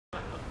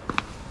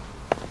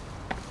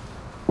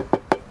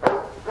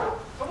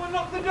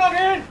Someone knock the dog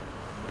in!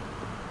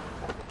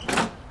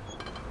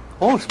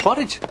 Oh, it's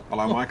Partrige.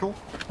 Hello, Michael.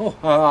 Oh,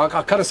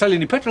 I can't sell you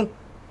any petrol.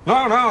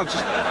 No,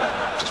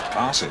 just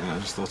passing. I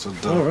just thought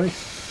I'd All right.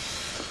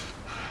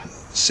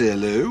 say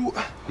hello.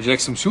 Would you like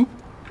some soup?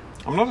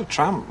 I'm not a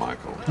tramp,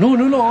 Michael.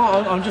 No,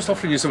 I'm just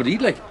offering you something to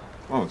eat, like.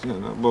 Oh, yeah,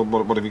 no. Well,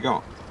 what have you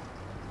got?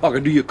 I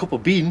can do you a cup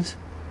of beans.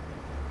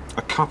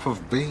 A cup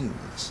of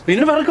beans. You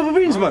never had a cup of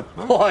beans, man?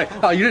 no.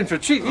 Oh, you're in for a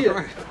treat, here.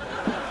 Right.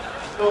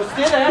 Oh,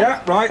 stay there.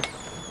 Yeah, right.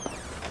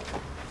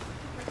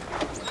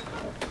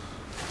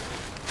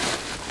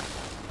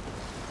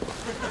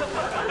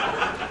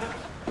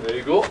 There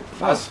you go.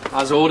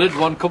 As ordered,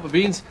 1 cup of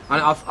beans.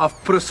 And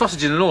I've put a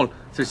sausage in and all.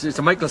 So it's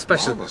a Michael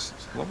special. Oh, that's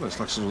lovely. It's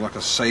like sort of like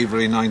a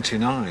savoury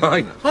 99. Hi.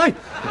 isn't it? Hi.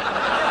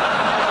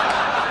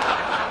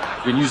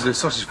 You can use the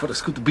sausage for to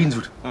scoop the beans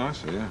with. Oh, I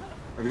see, yeah.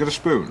 Have you got a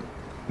spoon?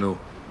 No.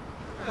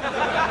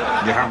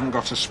 You haven't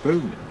got a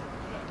spoon?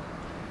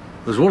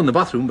 There's one in the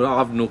bathroom, but I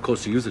have no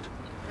cause to use it.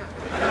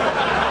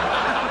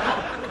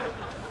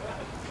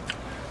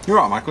 You're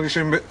right, Michael. You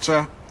seem a bit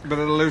at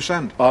a loose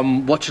end.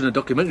 I'm watching a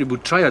documentary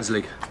about triads,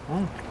 like.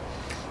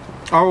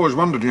 I always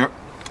wondered,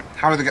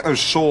 how do they get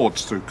those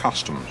swords through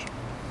customs?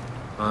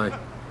 Aye.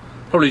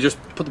 Probably just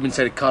put them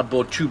inside a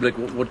cardboard tube like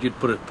what you'd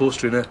put a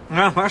poster in there.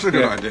 Yeah, that's a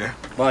good idea.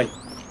 Bye.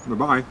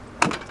 Bye-bye.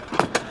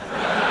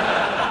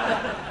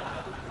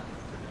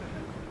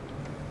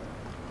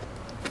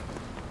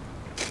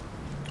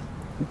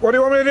 What do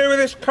you want me to do with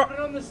this cup? Put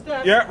it on the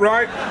step. Yeah,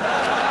 right.